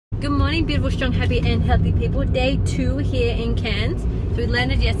Good morning, beautiful, strong, happy and healthy people. Day 2 here in Cairns. So we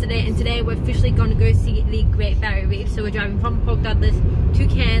landed yesterday and today we're officially going to go see the Great Barrier Reef. So we're driving from Port Douglas to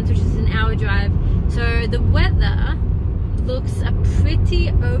Cairns, which is an hour drive. So the weather looks pretty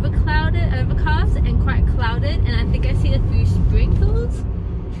overcast and quite clouded, and I think I see a few sprinkles.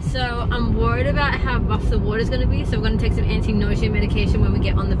 So I'm worried about how rough the water is going to be. So we're going to take some anti-nausea medication when we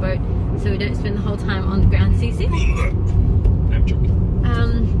get on the boat so we don't spend the whole time on the ground seasick. I'm joking.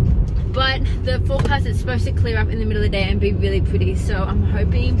 But the forecast is supposed to clear up in the middle of the day and be really pretty, so I'm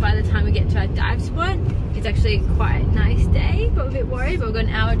hoping by the time we get to our dive spot it's actually quite a nice day. But we're a bit worried, but we've got an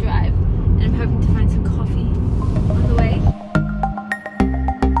hour drive and I'm hoping to find some coffee on the way.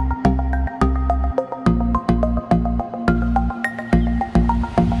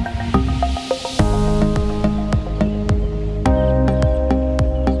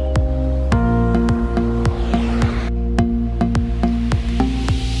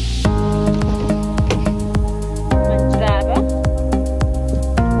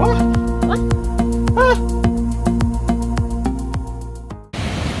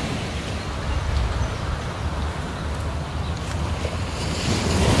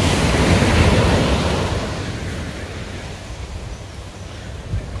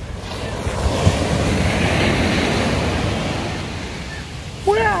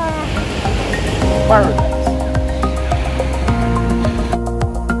 Paradise.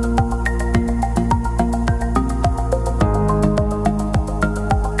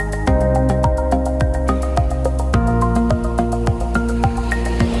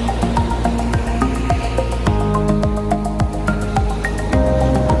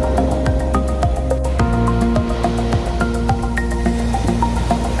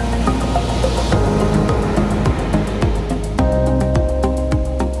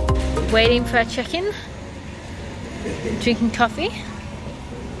 Waiting for our check-in, drinking coffee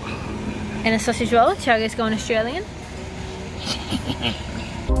and a sausage roll. Tiago's going Australian.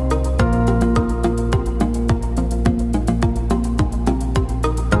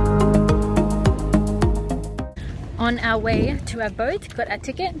 On our way to our boat, got our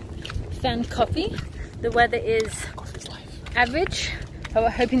ticket, found coffee. The weather is average, but we're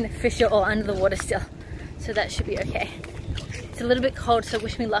hoping the fish are all under the water still, so that should be okay. It's a little bit cold, so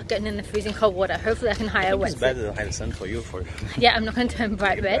wish me luck getting in the freezing cold water. Hopefully I can hire a wetsuit. It's better to hire sun for you. Yeah, I'm not going to turn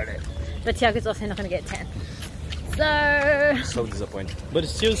bright red, but Tiago's also not going to get tan. So disappointed. But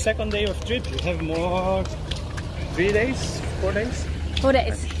it's still second day of trip. We have more 3 days, 4 days? 4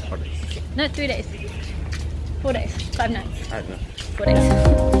 days. 4 days. No, 3 days. 4 days. 5 nights. I don't know. 4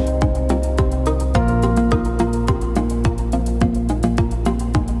 days.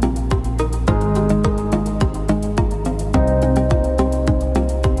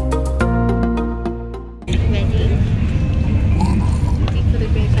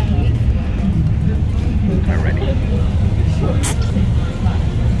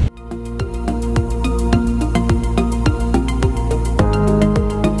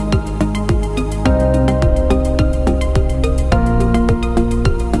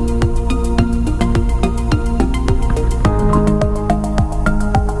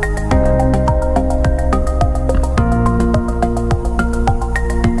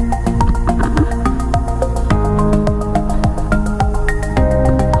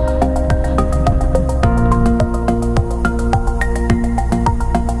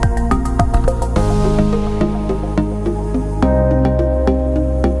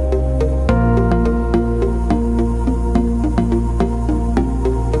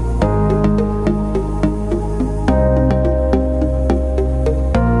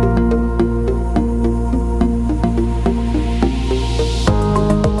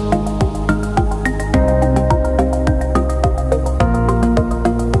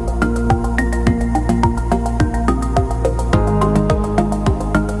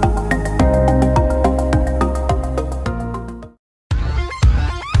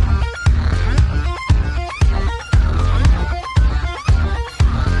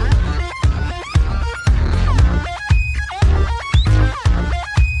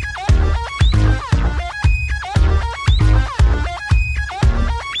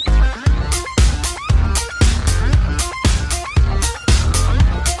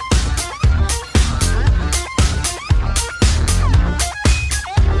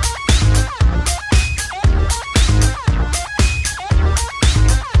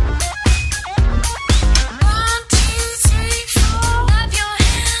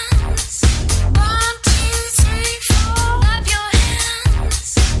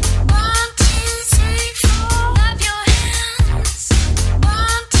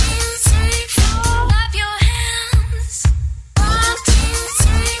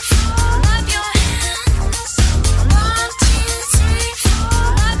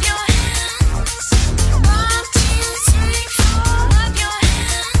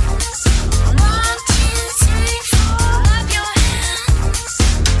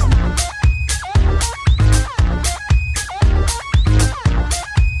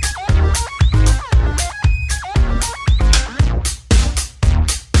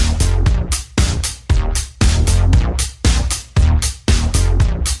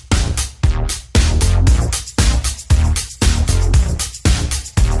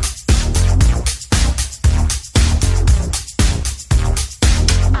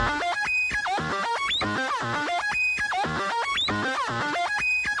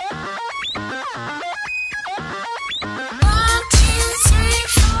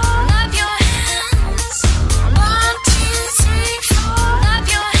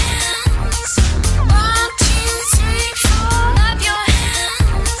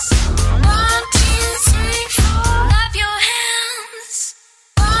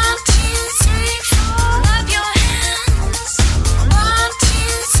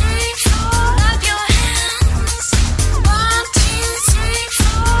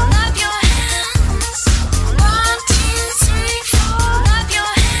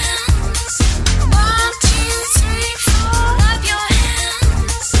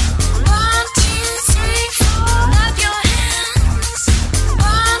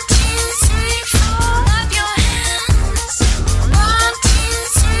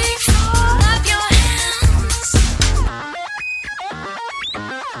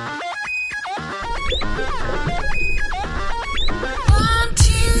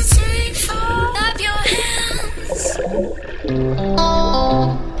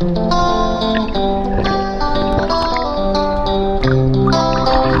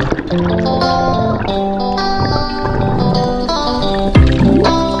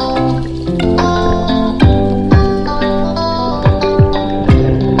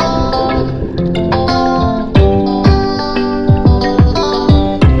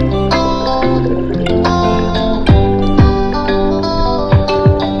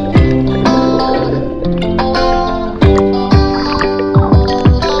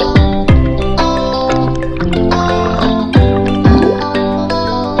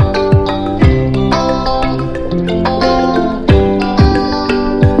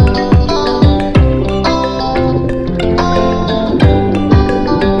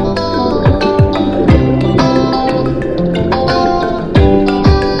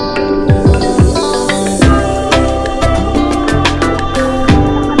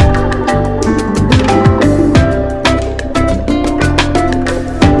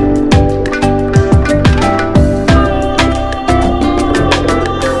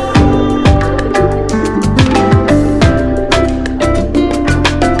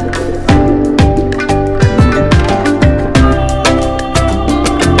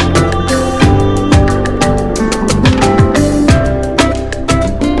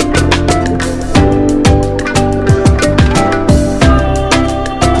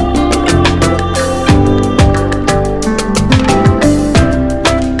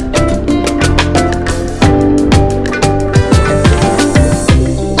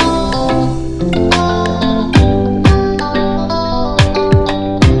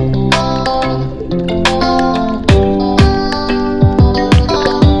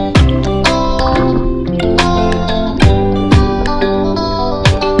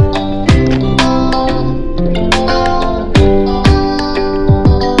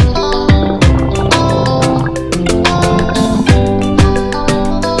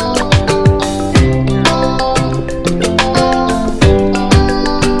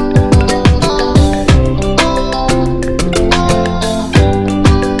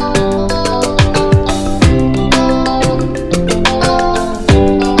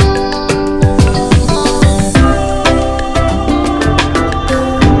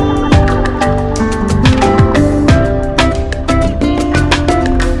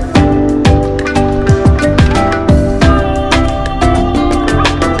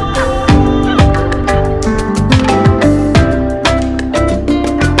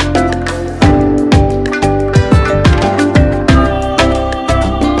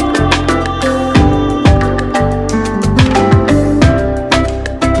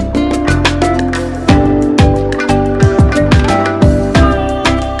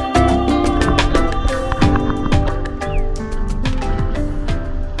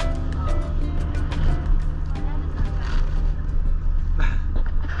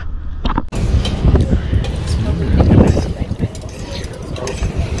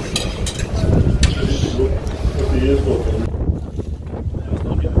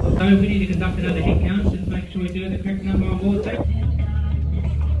 So we need to conduct another head count, so let's make sure we do the correct number on board, please.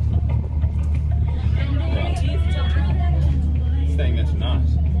 Saying that's nice.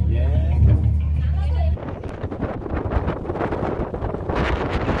 Yeah.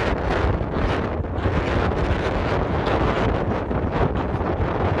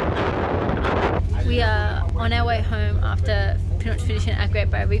 We are on our way home after pretty much finishing our Great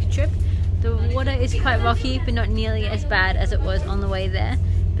Barrier Reef trip. The water is quite rocky, but not nearly as bad as it was on the way there.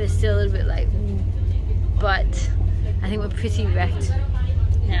 But it's still a little bit like, but I think we're pretty wrecked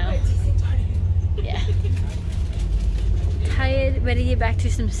now. Yeah. Tired, ready to get back to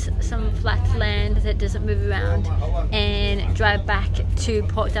some flat land that doesn't move around and drive back to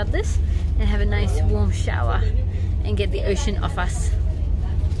Port Douglas and have a nice warm shower and get the ocean off us.